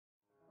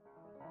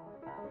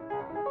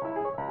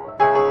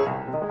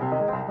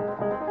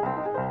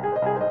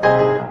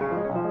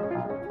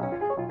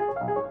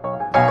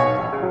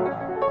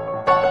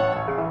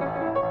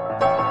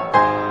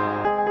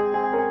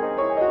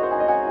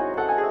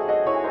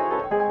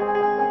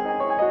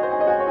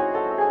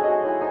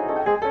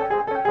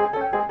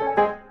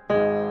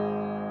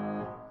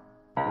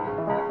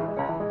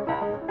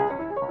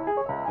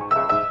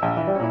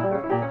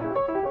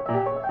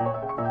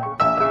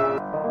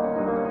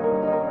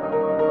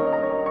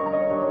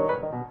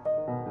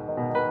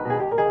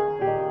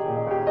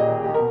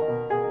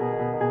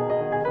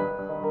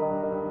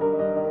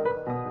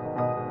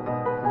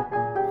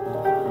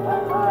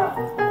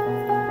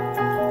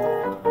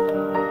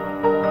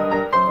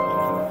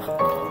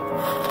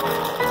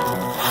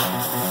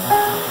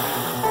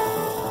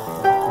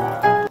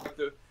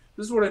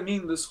this is what I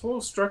mean. This whole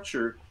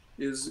structure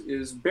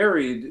is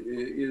buried,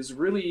 is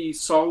really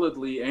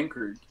solidly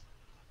anchored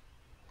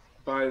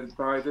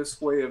by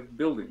this way of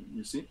building.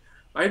 You see,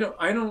 I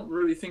don't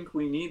really think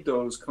we need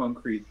those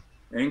concrete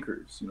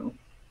anchors.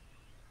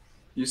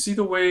 You see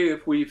the way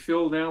if we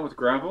fill down with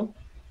gravel,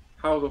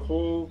 how the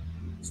whole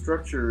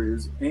structure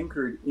is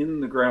anchored in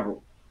the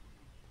gravel.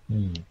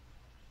 Mm.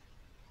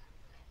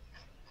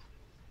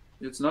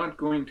 It's not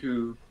going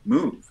to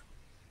move.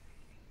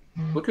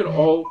 Look at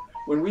all,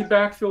 when we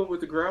backfill with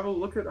the gravel,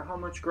 look at how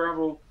much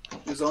gravel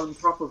is on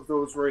top of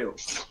those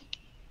rails,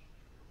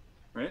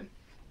 right? One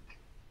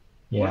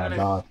Yeah, and a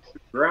half lot.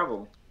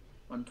 gravel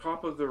on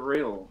top of the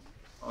rail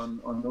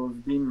on those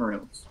beam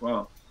rails.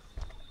 Wow,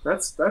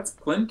 that's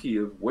plenty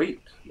of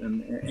weight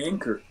and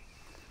anchor.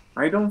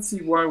 I don't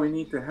see why we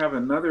need to have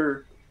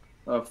another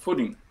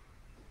footing,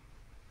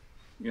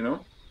 you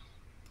know?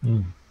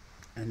 Mm.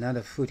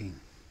 Another footing.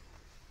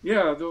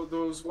 Yeah,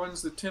 those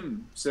ones that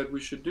Tim said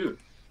we should do.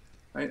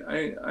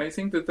 I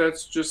think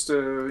that's just a.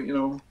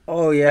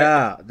 Oh a-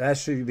 yeah, that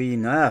should be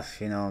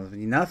enough.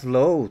 Enough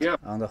load yeah,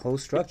 on the whole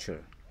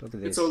structure. Look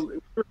at it's this.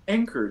 we're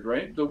anchored,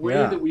 right? The way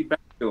Yeah, that we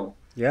backfill,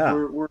 yeah,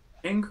 we're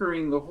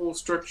anchoring the whole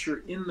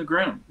structure in the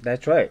ground.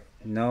 that's right.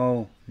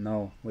 No,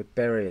 no, we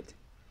bury it.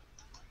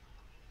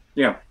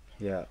 Yeah.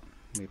 Yeah,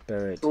 we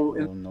bury it. So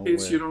in Oh,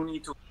 this case, you nowhere. don't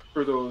need to look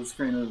for those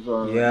kind of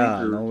Yeah,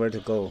 anchor nowhere to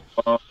go.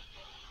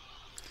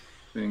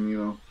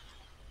 thing.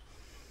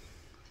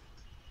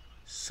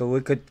 So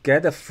we could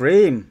get a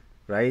frame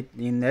right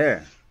in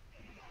there.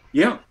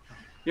 Yeah,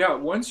 yeah.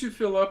 Once you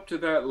fill up to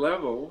that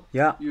level,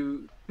 Yeah,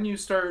 then you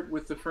start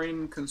with the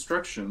frame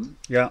construction.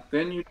 yeah,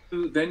 Then you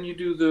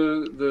do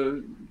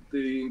the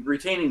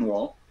retaining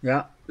wall,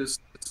 yeah, this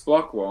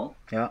block wall,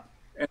 yeah.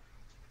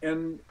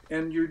 and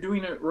and you're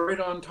doing it right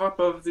on top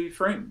of the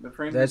frame. The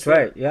frame That's that's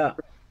there. right. Yeah,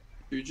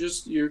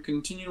 You're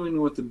continuing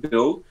with the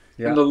build,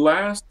 and yeah, the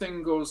last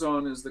thing goes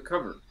on is the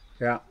cover.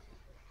 yeah.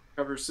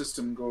 Cover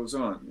system goes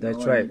on.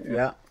 That's right. And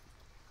Yeah,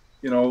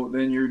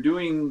 then you're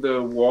doing the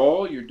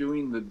wall, you're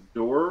doing the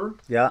door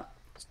yeah.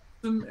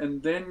 system,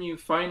 and then you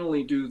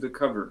finally do the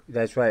cover.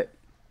 That's right.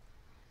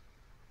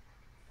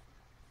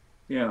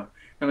 Yeah,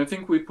 and I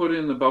think we put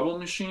in the bubble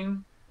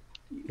machine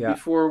Yeah,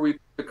 before we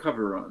put the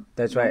cover on.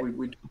 that's right.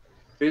 We do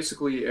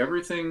basically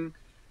everything,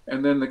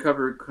 and then the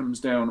cover comes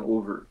down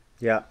over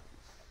Yeah,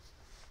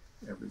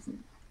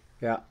 everything.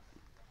 yeah.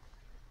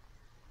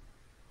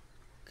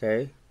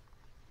 Okay.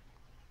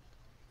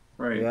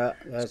 Right. Yeah,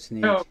 that's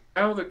neat.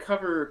 Now the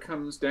cover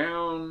comes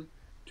down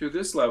to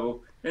this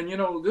level, and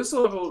this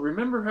level.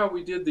 Remember how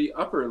we did the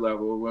upper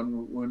level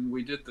when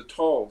we did the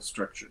tall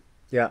structure?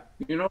 Yeah,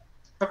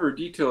 Cover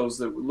details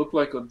that look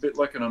like a bit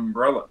like an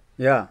umbrella.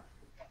 yeah.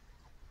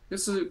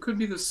 It could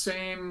be the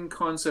same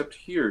concept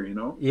here.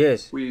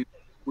 Yes. We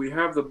we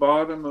have the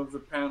bottom of the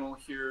panel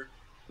here,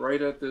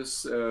 right at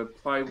this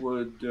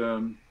plywood,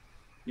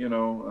 you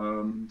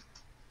know,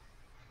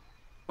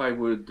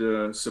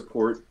 plywood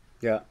support,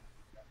 Yeah,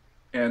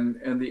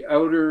 and the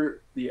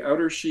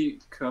outer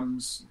sheet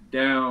comes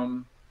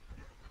down,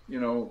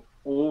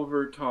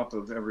 over top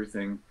of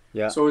everything.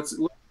 yeah, So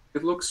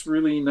it looks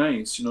really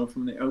nice,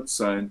 from the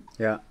outside.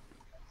 yeah,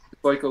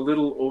 It's like a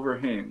little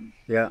overhang.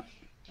 yeah,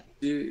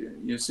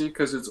 You see,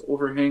 because it's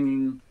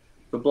overhanging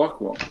the block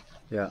wall.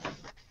 yeah,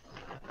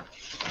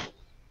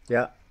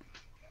 yeah.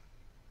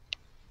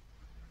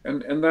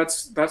 And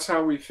that's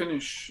how we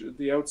finish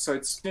the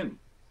outside skin,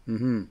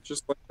 Mm-hmm.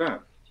 just like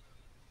that.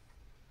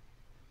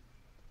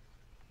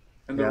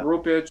 And the Yeah.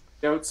 rope edge of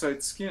the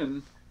outside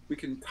skin, we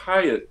can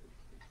tie it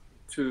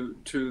to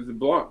the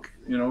block,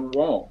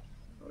 wall.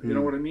 You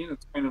know what I mean?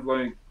 It's kind of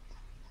like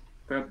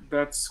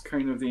that's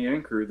kind of the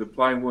anchor, the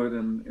plywood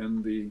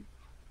and the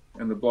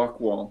block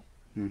wall.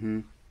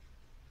 Mm-hmm.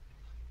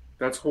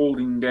 That's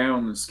holding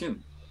down the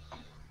skin,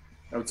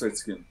 outside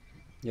skin.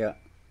 Yeah.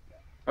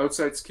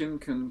 Outside skin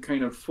can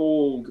kind of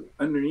fold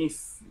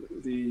underneath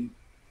the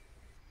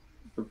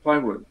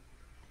plywood.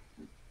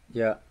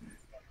 Yeah.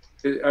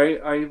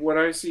 What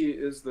I see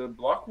is the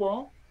block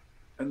wall,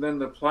 and then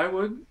the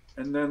plywood,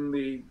 and then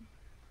the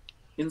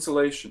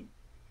insulation,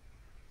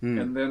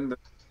 and then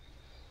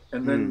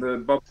the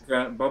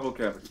bubble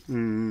cavity.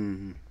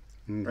 Mm-hmm.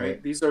 Okay.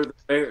 Right? These are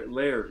the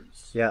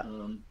layers. Yeah.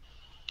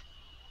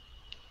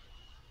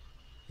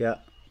 Yeah.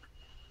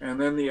 And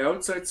then the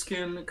outside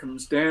skin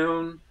comes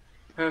down,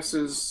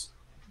 passes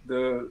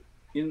the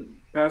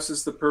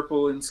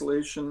purple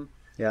insulation,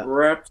 Yeah.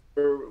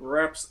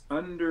 wraps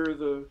under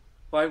the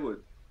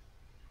plywood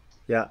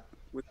Yeah.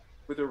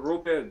 with a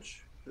rope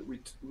edge that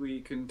we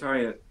can tie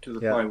it to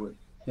the Yeah. plywood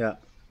Yeah.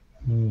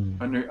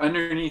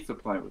 underneath the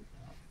plywood.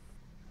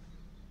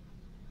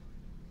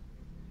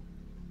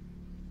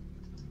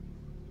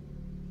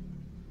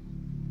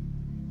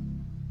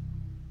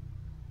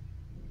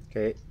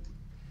 Okay.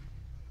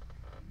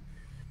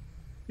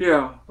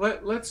 Yeah,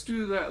 let's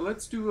do that.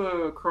 Let's do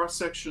a cross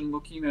section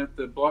looking at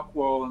the block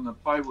wall and the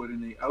plywood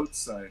in the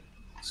outside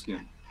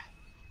skin,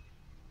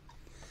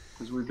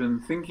 because we've been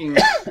thinking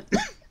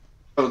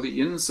of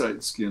the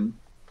inside skin.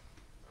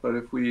 But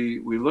if we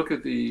look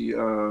at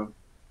the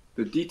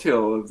the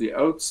detail of the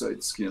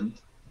outside skin.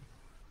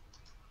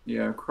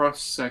 Yeah,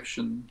 cross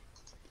section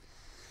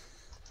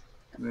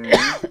there.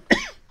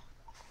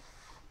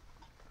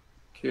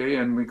 Okay,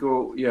 and we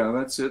go, yeah,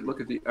 that's it. Look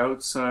at the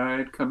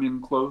outside, come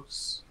in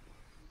close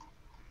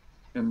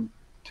and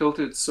tilt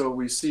it so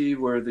we see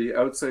where the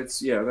outside,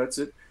 yeah, that's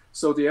it.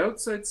 So the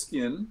outside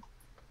skin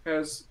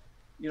has,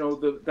 you know,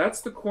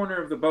 that's the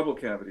corner of the bubble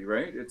cavity,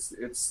 right?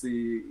 It's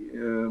the,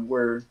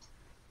 where,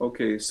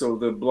 okay, so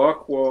the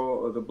block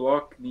wall, the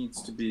block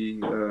needs to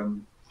be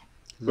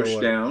pushed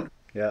Lower. down,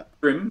 Yeah.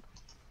 trim,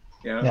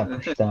 yeah. Yeah,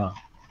 push down.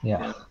 Yeah.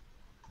 Yeah.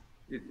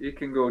 It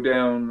can go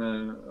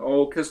down,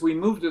 oh, because we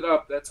moved it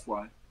up, that's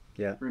why.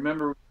 Yeah.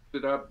 Remember, we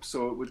moved it up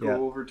so it would Yeah.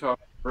 go over top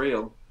of the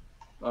rail.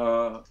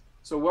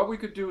 So what we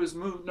could do is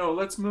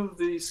let's move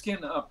the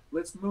skin up.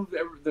 Let's move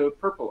the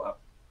purple up,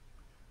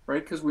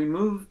 right? Because we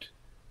moved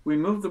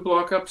the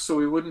block up so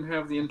we wouldn't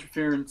have the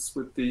interference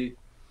with the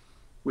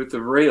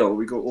rail.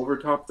 We go over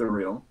top the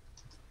rail,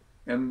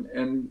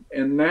 and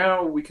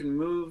now we can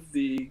move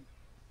the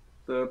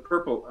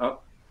purple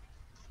up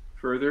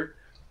further.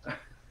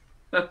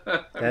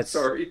 I'm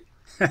sorry.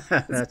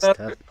 That's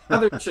tough.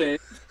 Another change.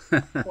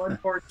 One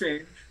more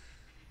change.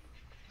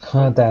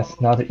 That's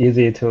not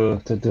easy to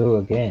do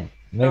again.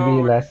 Maybe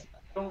No, let's.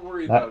 don't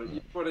worry about it. You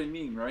know what I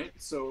mean, right?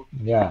 So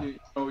Yeah.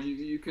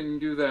 you can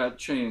do that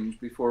change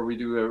before we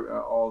do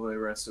all the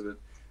rest of it.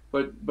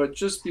 But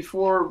just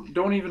before,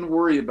 don't even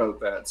worry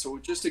about that. So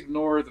just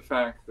ignore the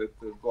fact that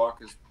the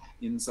block is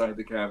inside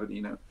the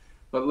cavity now.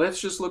 But let's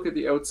just look at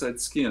the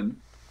outside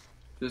skin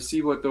to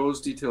see what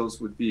those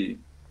details would be.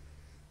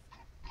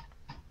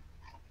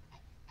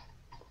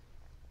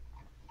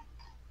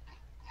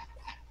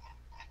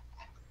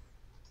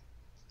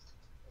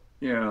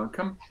 Yeah,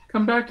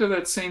 come back to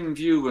that same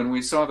view when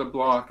we saw the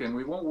block, and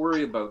we won't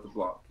worry about the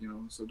block, you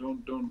know. So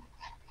don't,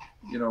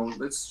 you know,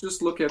 let's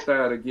just look at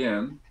that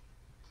again,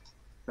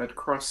 that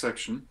cross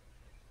section.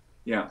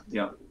 Yeah,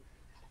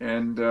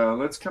 and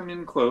let's come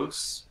in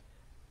close.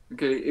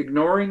 Okay,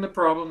 ignoring the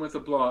problem with the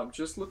block,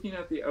 just looking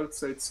at the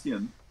outside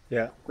skin.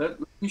 Yeah. Let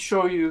me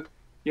show you.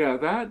 Yeah,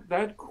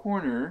 that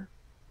corner,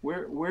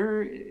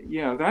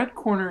 yeah, that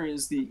corner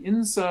is the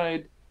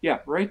inside.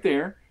 Yeah, right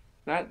there.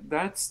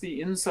 That's the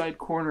inside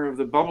corner of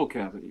the bubble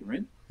cavity,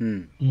 right?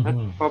 Mm-hmm. That's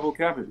the bubble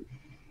cavity,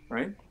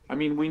 right? I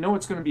mean, we know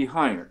it's going to be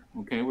higher,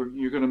 okay?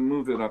 You're going to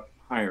move it up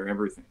higher,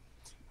 everything.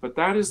 But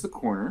that is the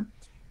corner.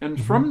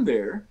 And from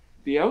there,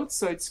 the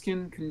outside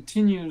skin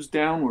continues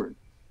downward,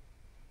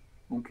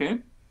 okay?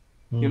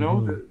 You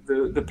know,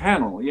 the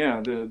panel,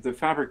 yeah, the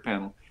fabric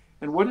panel.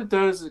 And what it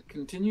does, it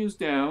continues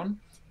down,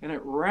 and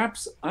it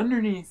wraps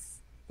underneath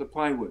the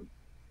plywood.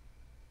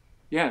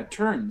 Yeah, it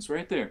turns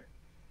right there.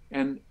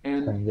 And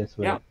Turn this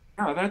way. yeah,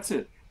 that's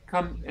it.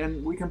 Come,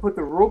 and we can put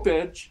the rope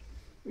edge,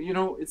 you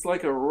know, it's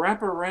like a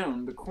wrap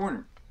around the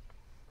corner.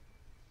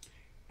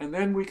 And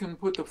then we can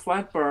put the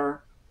flat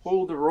bar,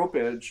 hold the rope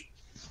edge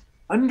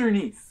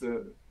underneath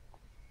the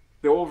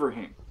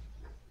overhang.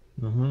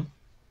 Mm-hmm.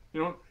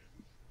 You know,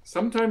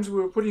 sometimes we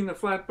were putting the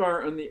flat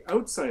bar on the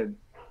outside,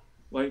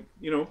 like,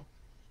 you know,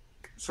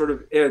 sort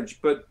of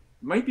edge, but it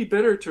might be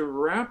better to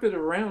wrap it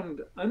around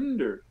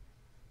under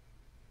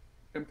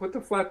and put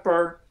the flat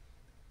bar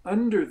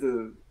under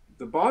the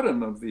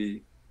bottom of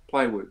the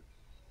plywood.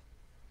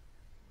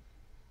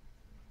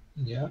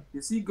 Yeah.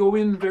 You see, go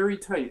in very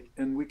tight,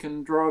 and we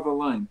can draw the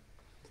line.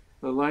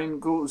 The line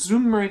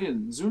zoom right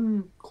in,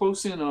 zoom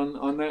close in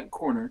on that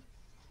corner.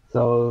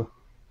 So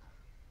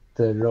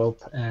the rope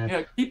and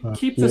yeah,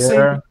 keep here, the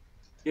same.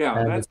 Yeah,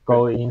 and that's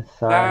go right.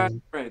 Inside.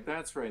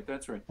 That's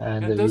right.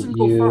 And it doesn't we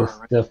go use far,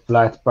 right? the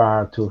flat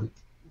bar to.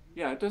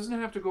 Yeah, it doesn't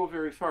have to go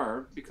very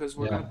far because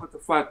we're Yeah. going to put the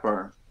flat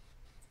bar.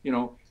 You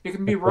know, it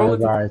can be The flat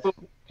bar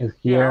relatively is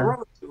here.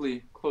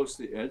 relatively close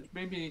to the edge.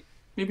 Maybe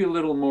a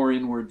little more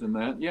inward than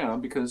that. Yeah,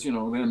 because, you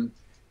know, then,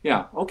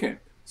 yeah, okay.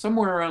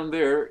 Somewhere around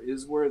there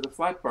is where the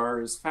flat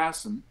bar is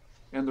fastened,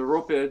 and the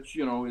rope edge,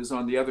 you know, is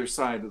on the other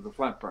side of the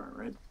flat bar,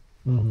 right?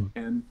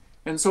 Mm-hmm.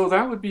 And so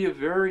that would be a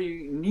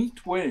very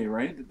neat way,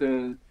 right?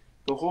 The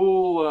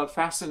whole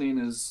fastening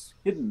is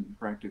hidden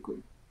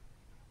practically.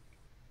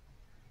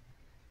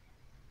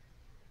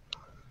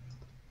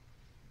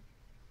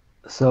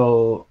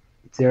 So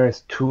there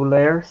is two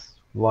layers.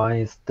 One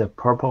is the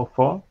purple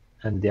foam,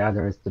 and the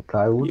other is the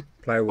plywood.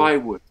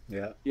 Plywood.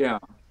 Yeah. Yeah.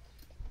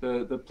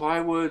 The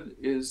plywood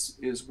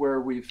is where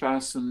we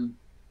fasten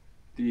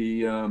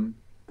the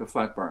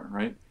flat bar,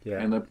 right? Yeah.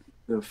 And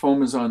the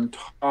foam is on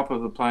top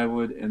of the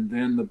plywood, and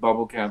then the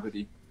bubble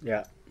cavity.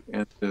 Yeah.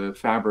 And the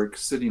fabric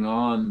sitting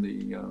on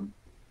the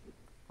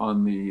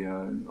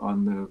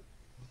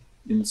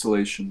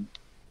insulation,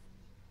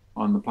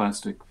 on the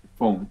plastic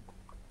foam,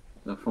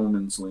 the foam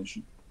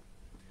insulation.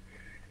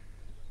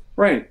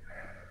 Right.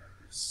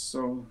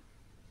 So,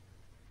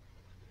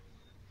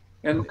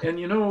 and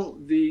you know,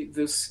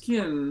 the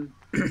skin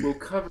will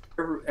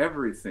cover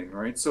everything,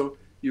 right? So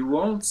you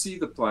won't see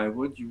the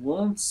plywood, you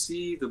won't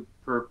see the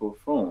purple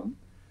foam,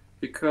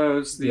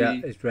 because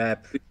it's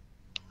wrapped. the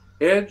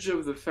edge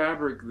of the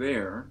fabric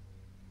there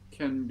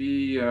can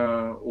be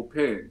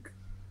opaque.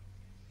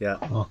 Yeah.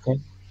 Okay.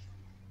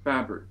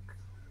 fabric.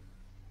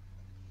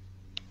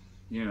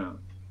 Yeah.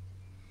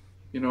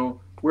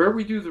 Where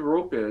we do the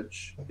rope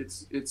edge,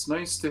 it's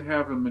nice to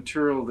have a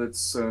material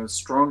that's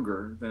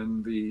stronger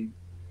than the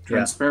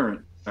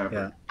transparent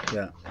fabric.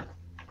 Yeah.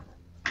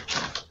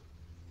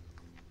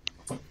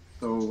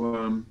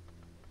 So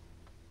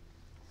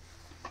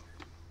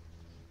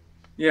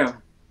yeah.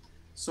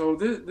 So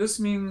this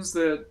means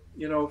that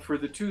for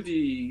the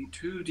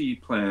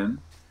 2D plan,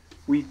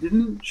 we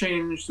didn't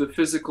change the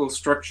physical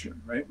structure,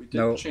 right? We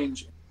didn't No.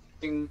 change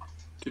anything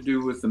to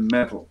do with the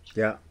metal.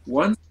 Yeah.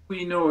 Once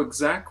we know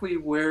exactly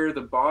where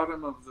the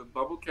bottom of the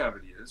bubble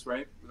cavity is,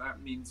 right?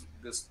 That means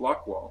this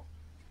block wall.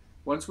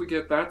 Once we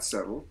get that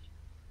settled,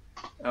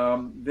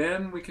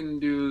 then we can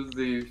do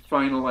the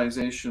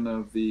finalization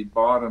of the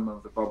bottom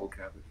of the bubble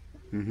cavity.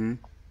 Mm-hmm.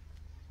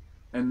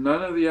 And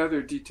none of the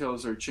other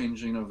details are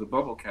changing of the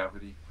bubble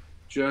cavity,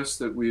 just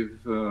that we've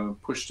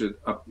pushed it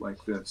up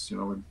like this,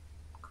 and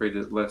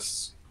created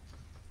less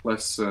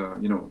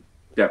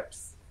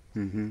depth.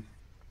 Mm-hmm.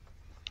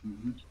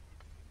 Mm-hmm.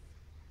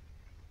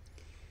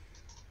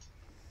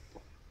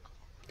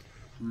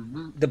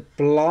 Mm-hmm. The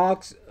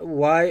blocks,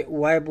 why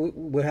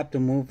we have to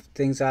move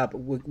things up?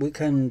 We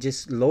can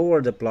just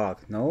lower the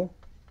block, no?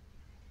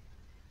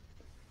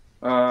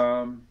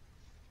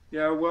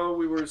 Yeah, well,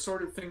 we were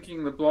sort of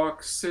thinking the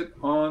blocks sit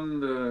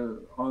on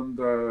the On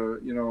the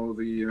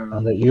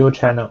U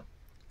channel.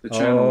 the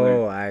channel there.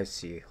 Oh, I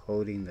see.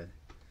 Holding the.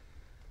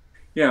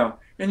 Yeah,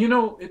 and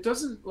it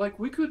doesn't, like,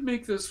 we could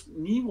make this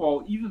knee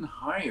wall even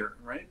higher,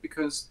 right?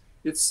 Because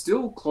it's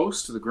still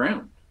close to the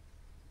ground,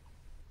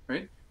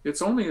 right?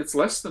 It's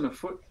less than a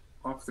foot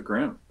off the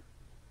ground.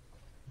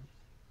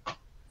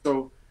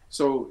 So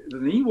the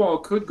knee wall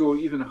could go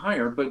even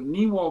higher, but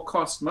knee wall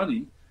costs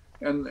money,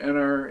 and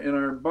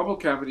our bubble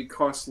cavity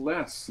costs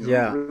less.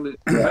 Yeah. Really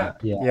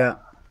Yeah.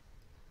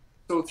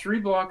 So 3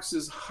 blocks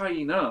is high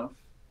enough,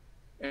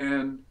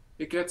 and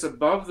it gets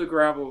above the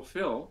gravel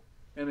fill,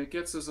 and it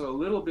gets us a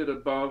little bit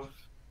above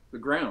the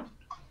ground.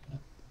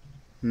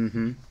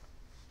 Mm-hmm.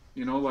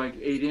 Like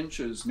 8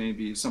 inches,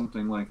 maybe,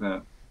 something like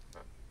that.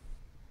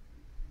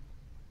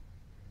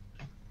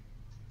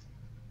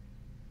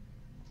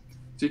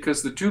 See,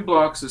 because the 2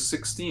 blocks is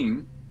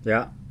 16,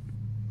 Yeah.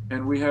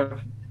 and we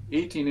have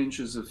 18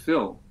 inches of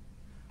fill.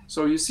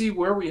 So you see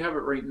where we have it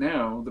right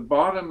now, the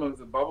bottom of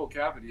the bubble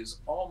cavity is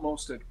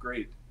almost at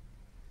grade.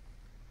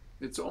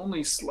 It's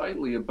only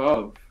slightly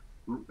above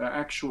the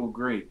actual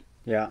grade.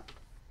 Yeah.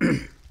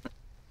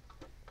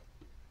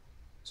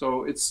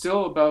 So it's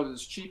still about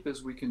as cheap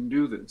as we can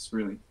do this,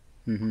 really.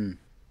 Mm-hmm.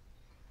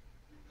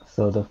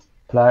 So the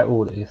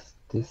plywood is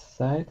this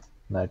side,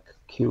 like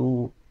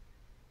Q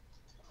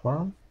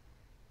form?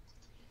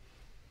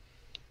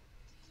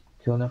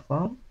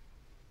 Cuneiform?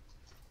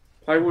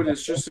 Plywood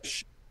is just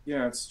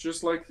it's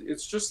just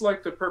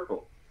like the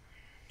purple.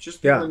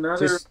 Just do Yeah.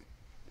 another. Just.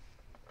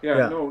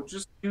 No,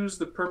 just use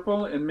the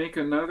purple and make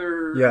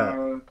another.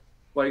 Yeah.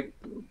 Like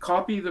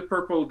copy the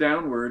purple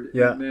downward,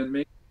 Yeah. and then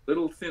make it a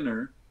little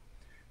thinner.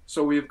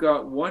 So we've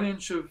got 1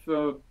 inch of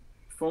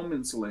foam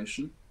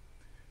insulation,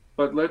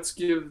 but let's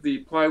give the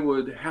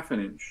plywood half an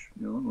inch.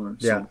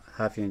 Yeah.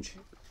 Half inch.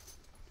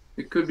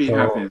 It could be So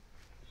half inch.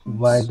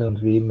 why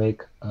don't we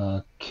make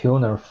a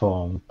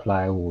cuneiform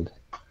plywood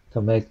to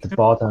make the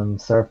bottom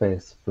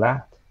surface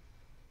flat,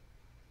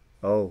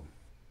 Oh.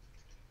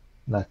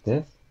 like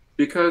this?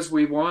 Because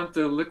we want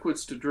the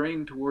liquids to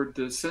drain toward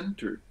the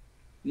center,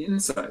 the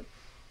inside.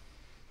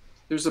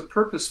 There's a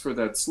purpose for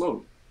that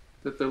slope,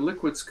 that the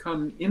liquids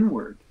come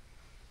inward.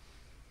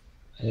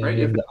 Right,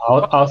 In if the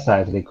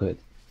outside liquid,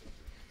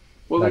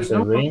 Well, like there's the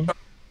no rain?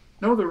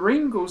 No, the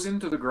rain goes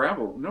into the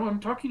gravel. No,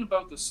 I'm talking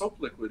about the soap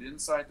liquid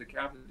inside the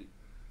cavity.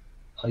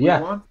 We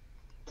Yeah, want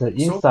the soap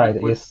inside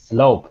liquid. is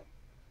slope,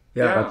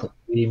 Yeah. but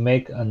we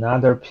make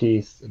another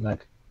piece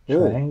like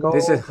Oh, triangle.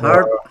 this is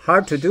or-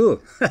 hard to do.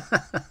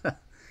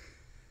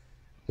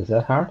 Is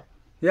that hard?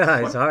 Yeah,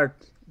 it's What? hard.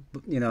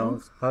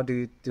 How do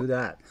you do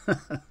that?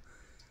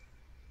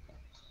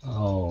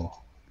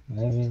 Oh,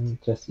 maybe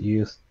just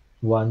use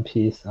one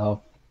piece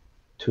of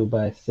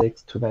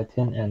 2x6,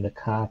 2x10 and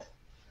cut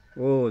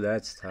Oh,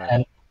 that's hard.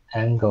 an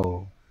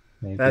angle.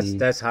 Maybe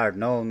That's hard.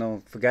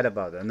 No, forget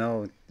about it.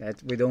 No,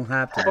 we don't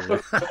have to do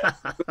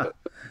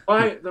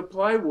that. The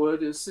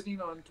plywood is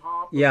sitting on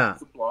top Yeah. of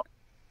the block,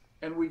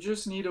 and we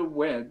just need a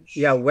wedge.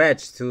 Yeah,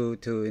 wedge to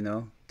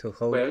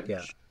hold.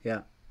 Wedge.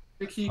 Yeah.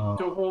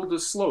 To hold the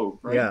slope,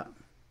 right? Yeah.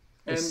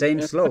 The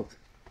same slope.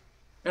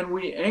 And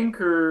we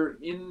anchor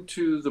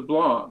into the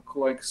block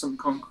like some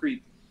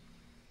concrete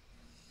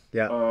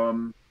Yeah.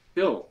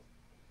 fill.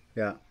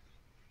 Yeah.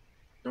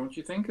 Don't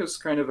you think? It's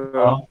kind of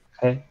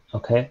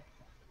okay.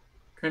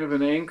 kind of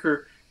an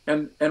anchor,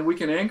 and we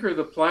can anchor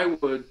the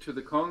plywood to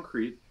the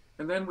concrete,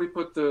 and then we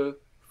put the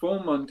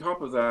foam on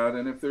top of that.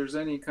 And if there's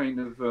any kind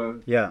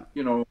of Yeah.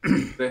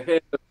 the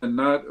head of the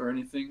nut or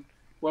anything,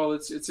 well,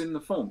 it's in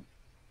the foam.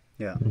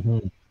 Yeah.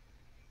 Mm-hmm.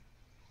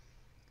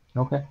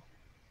 Okay.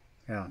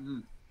 Yeah.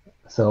 Mhm.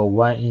 So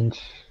 1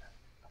 inch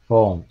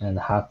foam and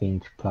half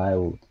inch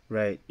plywood.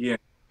 Right. Yeah.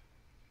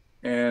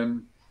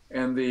 and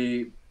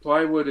the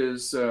plywood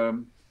is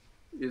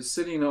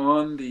sitting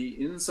on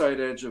the inside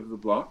edge of the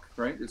block,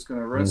 right? It's going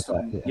to rest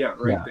Inside, on, yeah. yeah,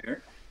 right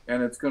there,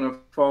 and it's going to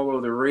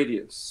follow the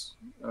radius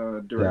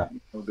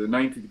during the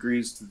 90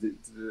 degrees to the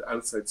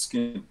outside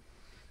skin.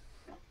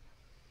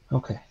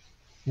 Okay.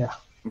 Yeah.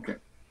 Okay.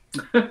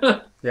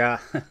 Yeah.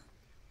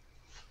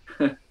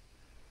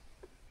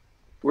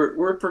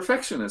 We're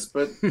perfectionists,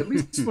 but at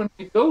least when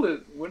we build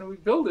it,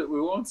 we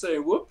won't say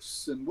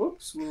whoops and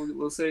whoops.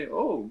 We'll say,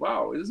 oh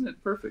wow, isn't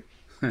it perfect?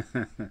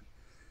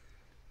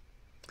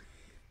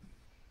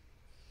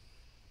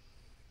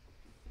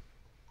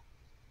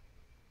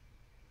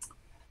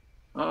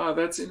 Ah,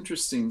 that's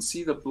interesting.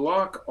 See, the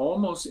block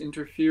almost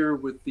interfere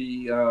with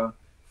the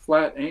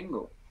flat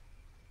angle.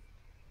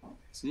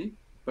 See,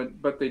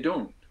 but they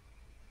don't.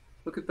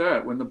 Look at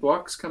that. When the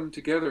blocks come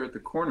together at the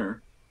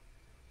corner,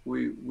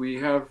 we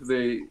have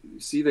they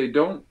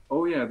don't.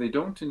 Oh yeah, they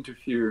don't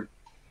interfere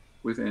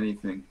with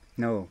anything.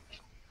 No.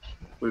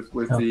 With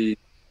Oh. the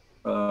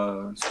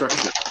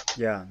structure.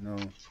 Yeah. No.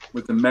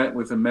 With the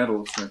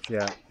metal structure.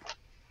 Yeah.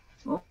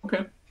 Oh,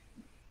 okay.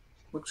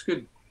 Looks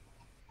good.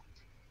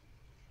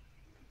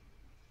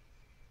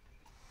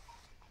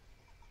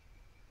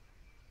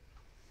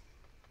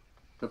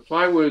 The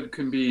plywood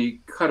can be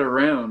cut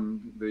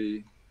around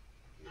the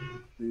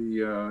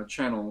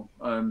channel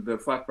on the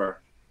flat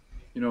bar.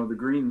 You know, the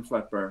green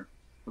flat bar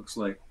looks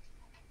like,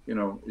 you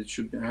know, it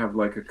should have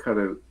like a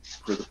cutout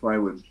for the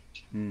plywood.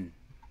 Mm.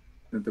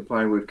 That the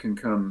plywood can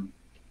come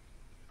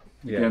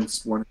Yeah.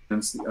 against one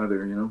against the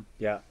other, you know?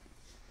 Yeah.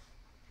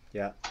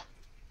 Yeah.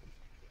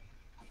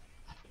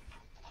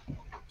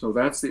 So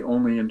that's the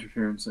only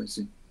interference I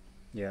see.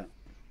 Yeah.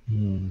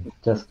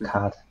 Just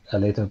cut a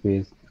little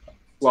bit.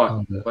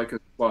 Slot, like a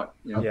slot.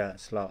 Yeah. Yeah.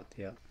 Slot.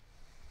 Yeah.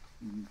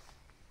 Mhm.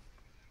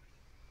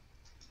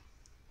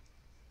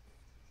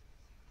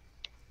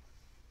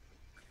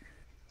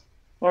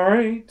 All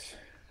right,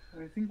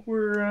 I think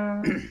we've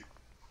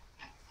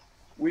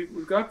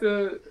got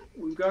the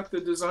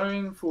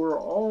design for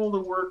all the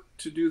work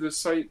to do the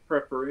site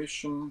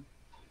preparation,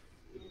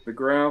 the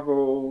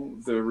gravel,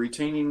 the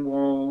retaining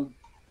wall,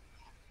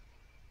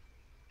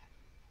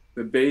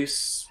 the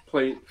base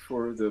plate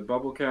for the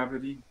bubble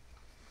cavity.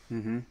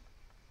 Mm-hmm.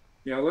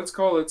 Yeah, let's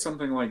call it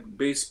something like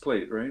base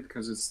plate, right?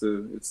 Because it's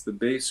the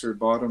base or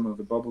bottom of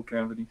the bubble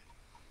cavity,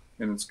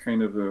 and it's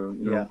kind of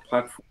a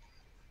platform.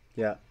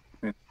 Yeah.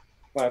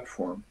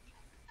 Platform.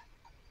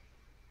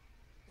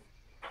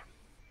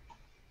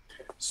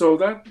 So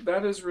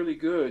that is really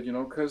good, you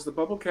know, because the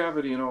bubble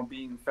cavity, you know,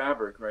 being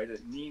fabric, right?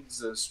 It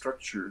needs a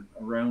structure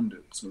around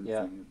it, sort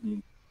of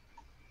thing.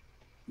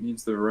 It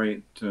needs the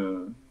right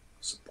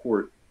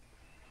support,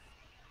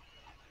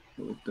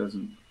 so it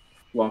doesn't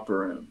flop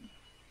around.